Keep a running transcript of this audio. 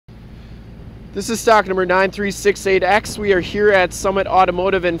This is stock number 9368X. We are here at Summit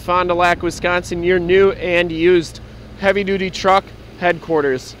Automotive in Fond du Lac, Wisconsin, your new and used heavy-duty truck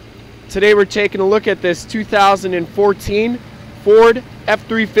headquarters. Today we're taking a look at this 2014 Ford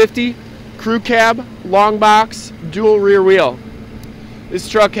F350 crew cab, long box, dual rear wheel. This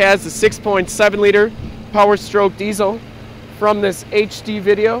truck has a 6.7 liter Powerstroke diesel. From this HD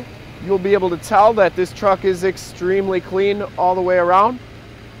video, you'll be able to tell that this truck is extremely clean all the way around.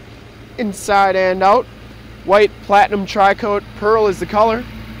 Inside and out. White platinum tri-coat pearl is the color.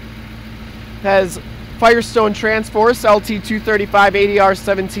 Has Firestone Transforce LT 235 ADR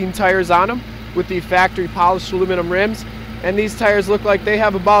 17 tires on them with the factory polished aluminum rims. And these tires look like they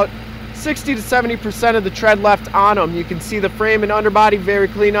have about 60 to 70% of the tread left on them. You can see the frame and underbody very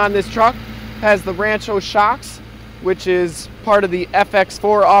clean on this truck. Has the Rancho shocks, which is part of the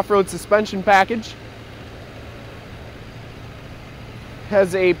FX4 off-road suspension package.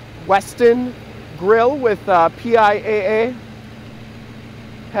 Has a Weston grill with PIAA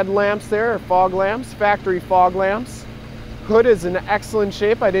headlamps there, or fog lamps, factory fog lamps. Hood is in excellent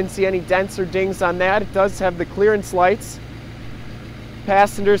shape. I didn't see any dents or dings on that. It does have the clearance lights.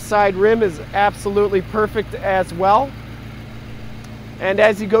 Passenger side rim is absolutely perfect as well. And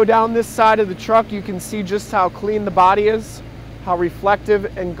as you go down this side of the truck, you can see just how clean the body is, how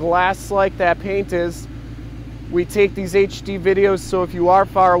reflective and glass-like that paint is. We take these HD videos, so if you are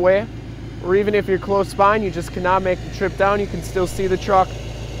far away, or even if you're close by and you just cannot make the trip down, you can still see the truck,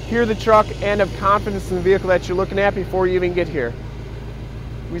 hear the truck, and have confidence in the vehicle that you're looking at before you even get here.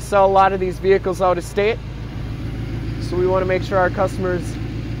 We sell a lot of these vehicles out of state, so we want to make sure our customers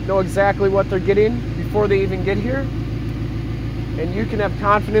know exactly what they're getting before they even get here. And you can have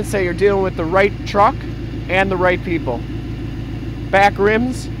confidence that you're dealing with the right truck and the right people. Back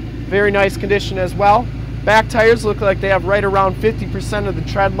rims, very nice condition as well. Back tires look like they have right around 50% of the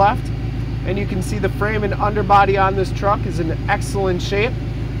tread left. And you can see the frame and underbody on this truck is in excellent shape.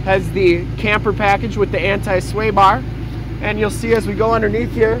 Has the camper package with the anti-sway bar. And you'll see as we go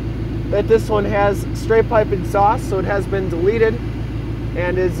underneath here that this one has straight pipe exhaust, so it has been deleted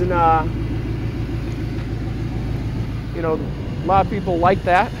and is in a, a lot of people like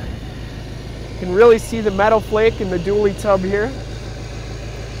that. You can really see the metal flake in the dually tub here.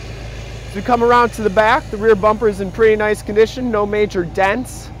 As we come around to the back, the rear bumper is in pretty nice condition, no major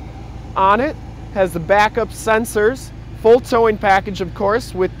dents on it. Has the backup sensors, full towing package of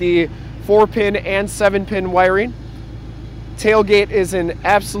course, with the 4-pin and 7-pin wiring. Tailgate is in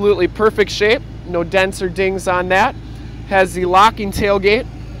absolutely perfect shape, no dents or dings on that. Has the locking tailgate,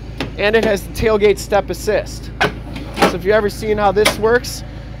 and it has the tailgate step assist. So if you've ever seen how this works,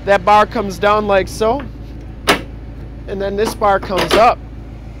 that bar comes down like so, and then this bar comes up.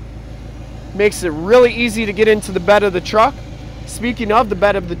 Makes it really easy to get into the bed of the truck. Speaking of the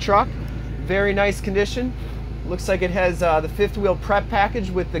bed of the truck, very nice condition. Looks like it has the fifth wheel prep package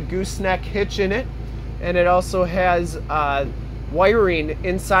with the gooseneck hitch in it, and it also has wiring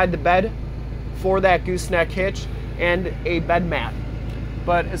inside the bed for that gooseneck hitch and a bed mat.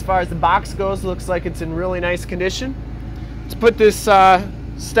 But as far as the box goes, looks like it's in really nice condition. To put this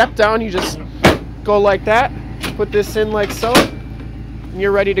step down, you just go like that, put this in like so, and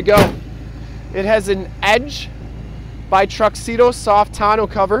you're ready to go. It has an Edge by Truxedo soft tonneau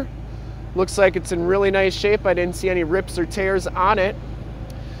cover. Looks like it's in really nice shape. I didn't see any rips or tears on it.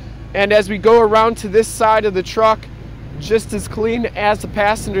 And as we go around to this side of the truck, just as clean as the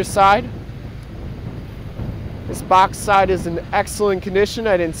passenger side. This box side is in excellent condition.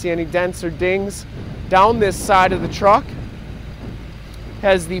 I didn't see any dents or dings down this side of the truck.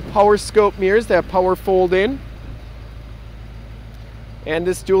 Has the Powerstroke mirrors that power fold in. And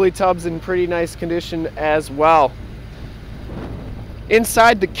this dually tub's in pretty nice condition as well.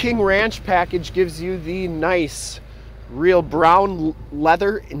 Inside, the King Ranch package gives you the nice real brown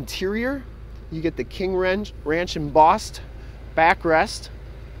leather interior. You get the King Ranch embossed backrest.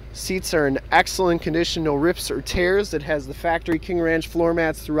 Seats are in excellent condition, no rips or tears. It has the factory King Ranch floor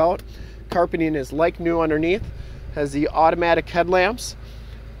mats throughout. Carpeting is like new underneath. Has the automatic headlamps,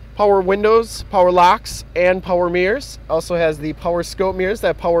 power windows, power locks, and power mirrors. Also has the Powerstroke mirrors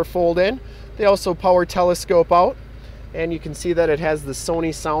that power fold in. They also power telescope out. And you can see that it has the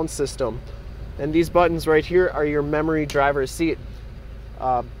Sony sound system. And these buttons right here are your memory driver's seat.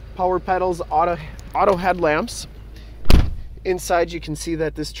 Power pedals, auto headlamps. Inside you can see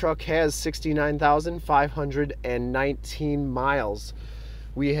that this truck has 69,519 miles.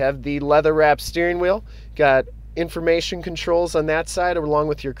 We have the leather wrapped steering wheel, got information controls on that side along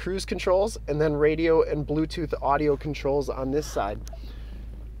with your cruise controls, and then radio and Bluetooth audio controls on this side.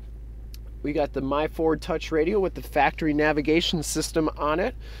 We got the My Ford Touch radio with the factory navigation system on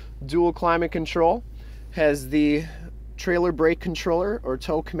it. Dual climate control. Has the trailer brake controller or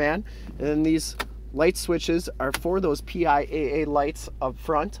tow command. And then these light switches are for those PIAA lights up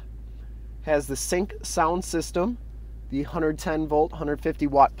front. Has the sync sound system. The 110 volt, 150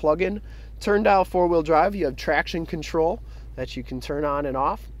 watt plug-in. Turn dial 4-wheel drive. You have traction control that you can turn on and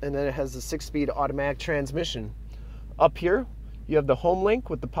off. And then it has the 6-speed automatic transmission. Up here, you have the home link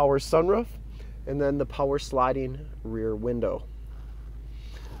with the power sunroof and then the power sliding rear window.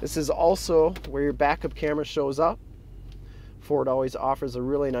 This is also where your backup camera shows up. Ford always offers a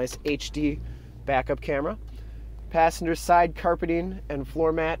really nice HD backup camera. Passenger side carpeting and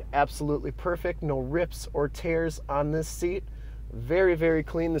floor mat, absolutely perfect. No rips or tears on this seat. Very, very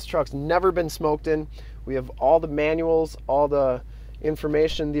clean. This truck's never been smoked in. We have all the manuals, all the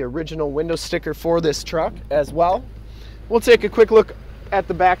information, the original window sticker for this truck as well. We'll take a quick look at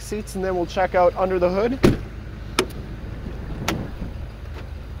the back seats and then we'll check out under the hood.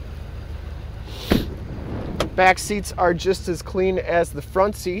 Back seats are just as clean as the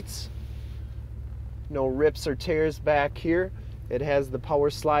front seats. No rips or tears back here. It has the power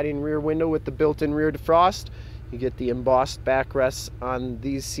sliding rear window with the built-in rear defrost. You get the embossed backrests on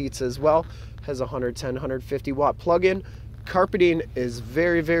these seats as well. Has a 110, 150 watt plug-in. Carpeting is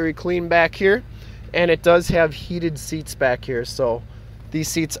very, very clean back here. And it does have heated seats back here. So these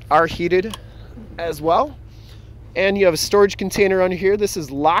seats are heated as well. And you have a storage container under here. This is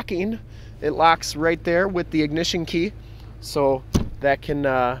locking. It locks right there with the ignition key. So that can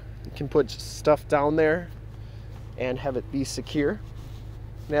put stuff down there and have it be secure.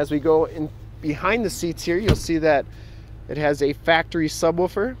 And as we go in behind the seats here, you'll see that it has a factory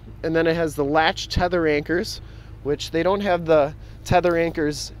subwoofer, and then it has the latch tether anchors, which they don't have the tether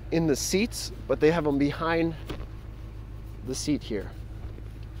anchors in the seats, but they have them behind the seat here.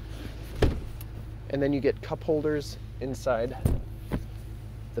 And then you get cup holders inside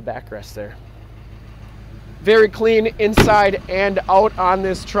the backrest there. Very clean inside and out on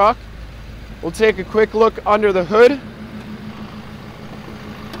this truck. We'll take a quick look under the hood.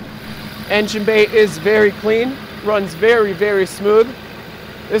 Engine bay is very clean, runs very, very smooth.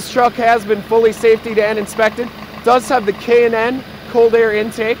 This truck has been fully safetied and inspected. Does have the K&N cold air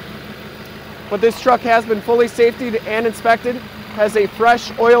intake, but this truck has been fully safetied and inspected. Has a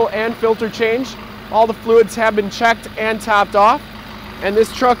fresh oil and filter change. All the fluids have been checked and topped off, and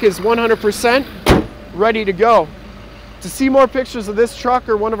this truck is 100% ready to go. To see more pictures of this truck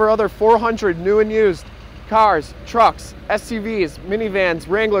or one of our other 400 new and used cars, trucks, SUVs, minivans,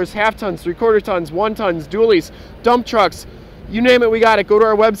 Wranglers, half tons, 3/4 tons, 1 tons, dualies, dump trucks, you name it, we got it. Go to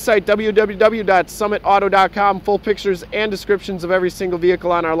our website, www.summitauto.com. Full pictures and descriptions of every single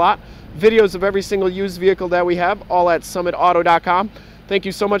vehicle on our lot. Videos of every single used vehicle that we have, all at summitauto.com. Thank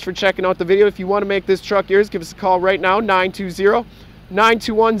you so much for checking out the video. If you want to make this truck yours, give us a call right now,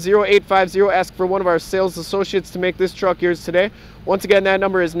 920-921-0850. Ask for one of our sales associates to make this truck yours today. Once again, that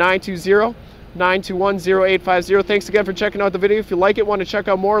number is 920-921-0850. Thanks again for checking out the video. If you like it, want to check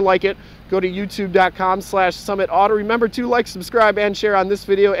out more like it, go to youtube.com/summitauto. Remember to like, subscribe, and share on this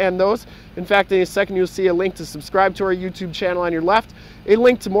video and those. In fact, in a second, you'll see a link to subscribe to our YouTube channel on your left, a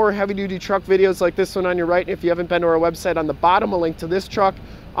link to more heavy-duty truck videos like this one on your right. And if you haven't been to our website, on the bottom, a link to this truck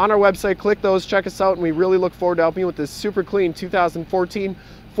on our website. Click those, check us out, and we really look forward to helping you with this super clean 2014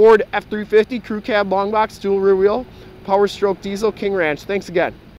 Ford F350 Crew Cab Long Box Dual Rear Wheel Powerstroke Diesel King Ranch. Thanks again.